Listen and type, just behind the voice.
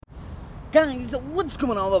Guys, what's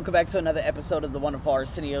going on? Welcome back to another episode of the Wonderful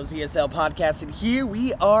Arsenio's ESL podcast, and here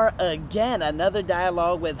we are again, another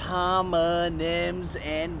dialogue with homonyms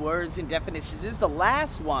and words and definitions. This is the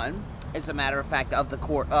last one, as a matter of fact, of the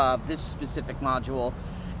core of this specific module,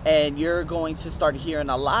 and you're going to start hearing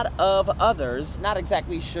a lot of others. Not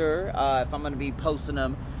exactly sure if I'm going to be posting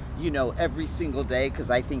them, every single day, because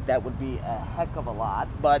I think that would be a heck of a lot,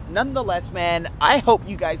 but nonetheless, man, I hope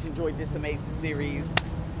you guys enjoyed this amazing series.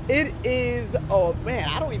 It is, oh man,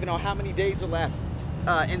 I don't even know how many days are left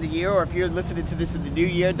in the year, or if you're listening to this in the new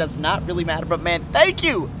year, does not really matter. But man, thank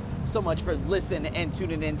you so much for listening and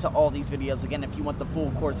tuning in to all these videos. Again, if you want the full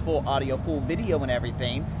course, full audio, full video and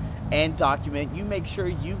everything, and document, you make sure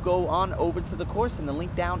you go on over to the course and the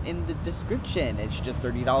link down in the description. It's just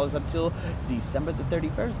 $30 up till December the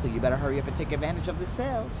 31st, so you better hurry up and take advantage of the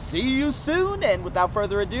sale. See you soon, and without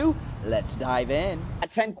further ado, let's dive in.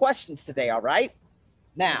 10 questions today, all right?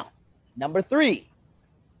 Now, number three.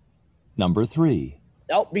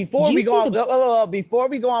 Oh, before we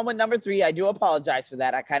go on with number three, I do apologize for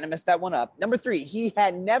that. I kind of messed that one up. Number three, he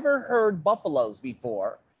had never heard buffaloes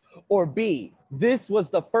before. Or B, this was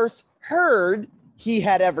the first herd he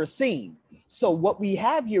had ever seen. So what we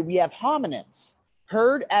have here, we have homonyms.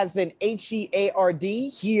 Herd as in H-E-A-R-D,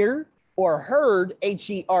 here, or herd,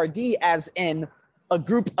 H-E-R-D, as in a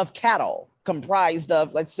group of cattle comprised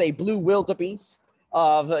of, let's say, blue wildebeest,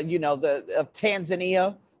 of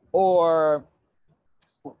Tanzania, or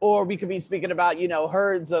we could be speaking about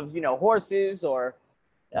herds of horses or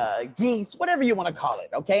geese, whatever you want to call it,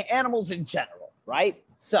 okay, animals in general, right?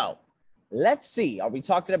 So let's see, are we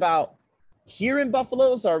talking about hearing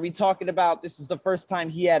buffaloes, or are we talking about this is the first time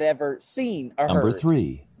he had ever seen a herd? Number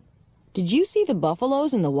 3. Did you see the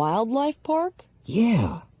buffaloes in the wildlife park?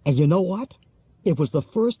 Yeah, and you know what? It was the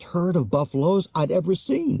first herd of buffaloes I'd ever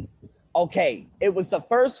seen. Okay, it was the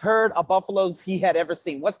first herd of buffaloes he had ever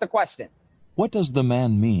seen. What's the question? What does the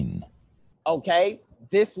man mean? Okay,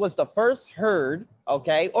 this was the first herd,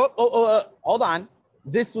 okay? Hold on.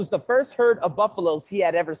 This was the first herd of buffaloes he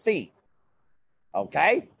had ever seen.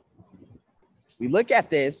 Okay? If we look at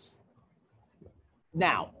this,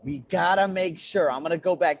 now, we gotta make sure. I'm gonna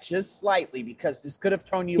go back just slightly because this could have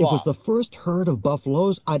thrown you off. It was the first herd of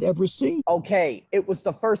buffaloes I'd ever seen. Okay, it was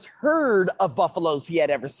the first herd of buffaloes he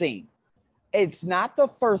had ever seen. It's not the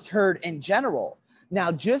first herd in general.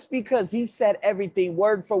 Now, just because he said everything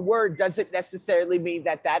word for word doesn't necessarily mean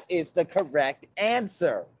that that is the correct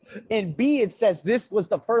answer. In B, it says this was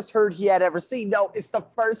the first herd he had ever seen. No, it's the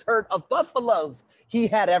first herd of buffaloes he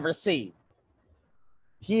had ever seen.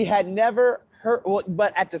 He had never heard,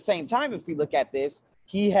 but at the same time, if we look at this,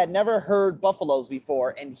 he had never heard buffaloes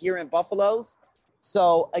before, and hearing buffaloes.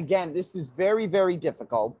 So again, this is very, very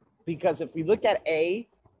difficult, because if we look at A,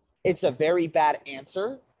 it's a very bad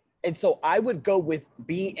answer. And so I would go with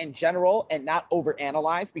B in general and not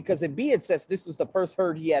overanalyze, because in B, it says this was the first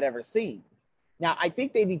herd he had ever seen. Now, I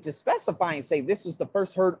think they need to specify and say this was the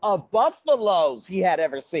first herd of buffaloes he had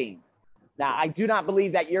ever seen. Now, I do not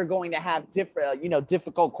believe that you're going to have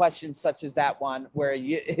difficult questions such as that one, where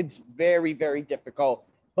it's very, very difficult.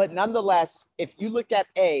 But nonetheless, if you look at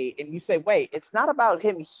A and you say, wait, it's not about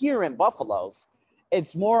him hearing buffaloes,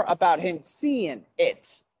 it's more about him seeing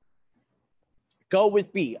it. Go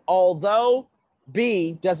with B. Although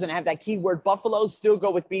B doesn't have that keyword buffaloes, still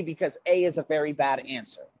go with B, because A is a very bad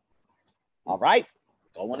answer. All right,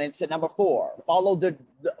 going into number 4. Follow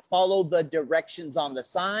the directions on the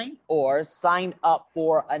sign, or sign up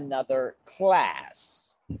for another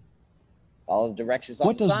class. Follow the directions on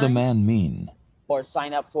the sign. What does the man mean? Or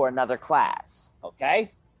sign up for another class.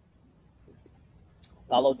 Okay.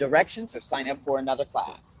 Follow directions or sign up for another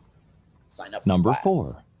class. Sign up for Number class.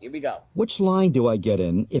 4. Here we go. Which line do I get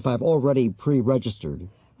in if I've already pre-registered?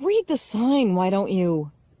 Read the sign, why don't you?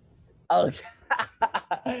 Oh,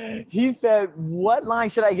 he said, what line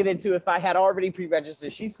should I get into if I had already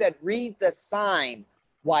pre-registered? She said, read the sign,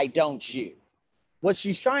 why don't you? What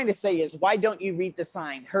she's trying to say is, why don't you read the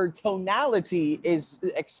sign? Her tonality is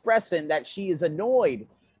expressing that she is annoyed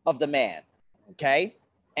of the man, okay?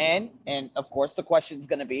 And of course, the question is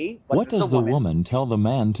going to be, what does the woman tell the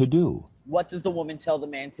man to do? What does the woman tell the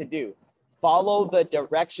man to do? Follow the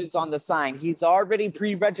directions on the sign. He's already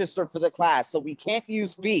pre-registered for the class, so we can't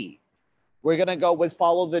use B. We're going to go with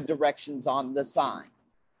follow the directions on the sign.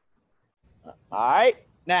 All right.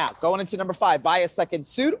 Now, going into number 5, buy a second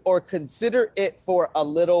suit or consider it for a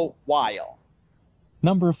little while.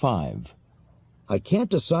 Number 5. I can't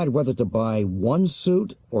decide whether to buy one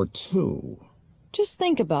suit or two. Just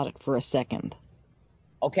think about it for a second.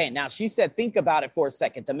 Okay, now she said, think about it for a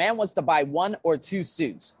second. The man wants to buy 1 or 2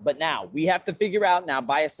 suits, but now we have to figure out now,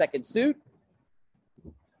 buy a second suit.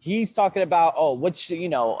 He's talking about, oh,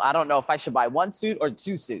 I don't know if I should buy 1 suit or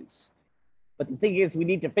 2 suits. But the thing is, we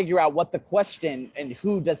need to figure out what the question and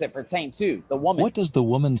who does it pertain to, the woman. What does the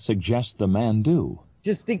woman suggest the man do?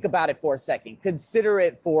 Just think about it for a second. Consider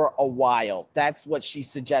it for a while. That's what she's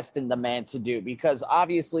suggesting the man to do, because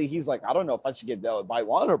obviously he's like, I don't know if I should buy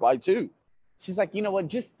 1 or buy 2. She's like, you know what?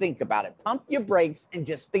 Just think about it. Pump your brakes and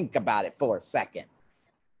just think about it for a second.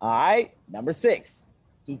 All right. Number 6,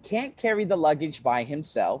 he can't carry the luggage by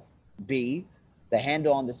himself. B, the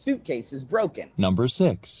handle on the suitcase is broken. Number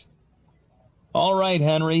 6. All right,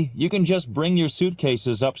 Henry, you can just bring your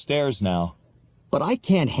suitcases upstairs now. But I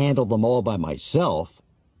can't handle them all by myself.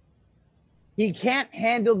 He can't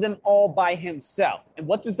handle them all by himself. And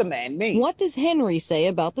what does the man mean? What does Henry say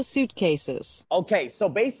about the suitcases? Okay, so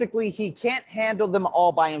basically he can't handle them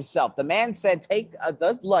all by himself. The man said, take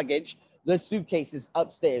the luggage, the suitcases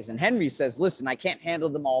upstairs. And Henry says, listen, I can't handle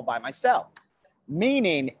them all by myself.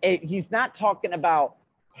 Meaning he's not talking about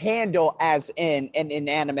handle as in an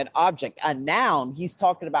inanimate object, a noun. He's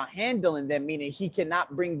talking about handling them, meaning he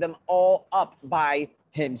cannot bring them all up by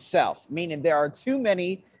himself, meaning there are too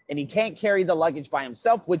many and he can't carry the luggage by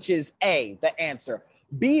himself, which is A, the answer.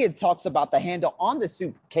 B, it talks about the handle on the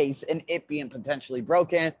suitcase and it being potentially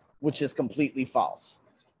broken, which is completely false.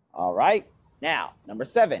 All right. Now, number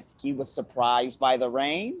 7, he was surprised by the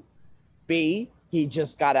rain. B, he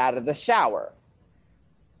just got out of the shower.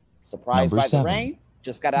 Surprised Number by 7. the rain,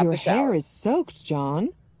 just got out Your the shower. hair is soaked, John.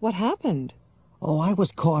 What happened? Oh, I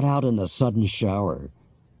was caught out in a sudden shower.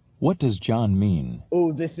 What does John mean?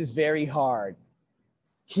 Oh, this is very hard.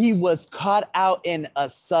 He was caught out in a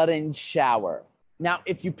sudden shower. Now,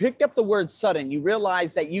 if you picked up the word sudden, you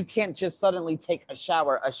realize that you can't just suddenly take a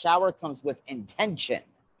shower. A shower comes with intention,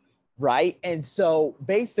 right? And so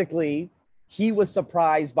basically, he was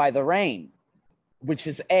surprised by the rain, which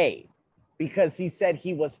is A, because he said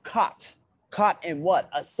he was caught. Caught in what?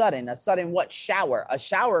 A sudden what? Shower. A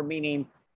shower meaning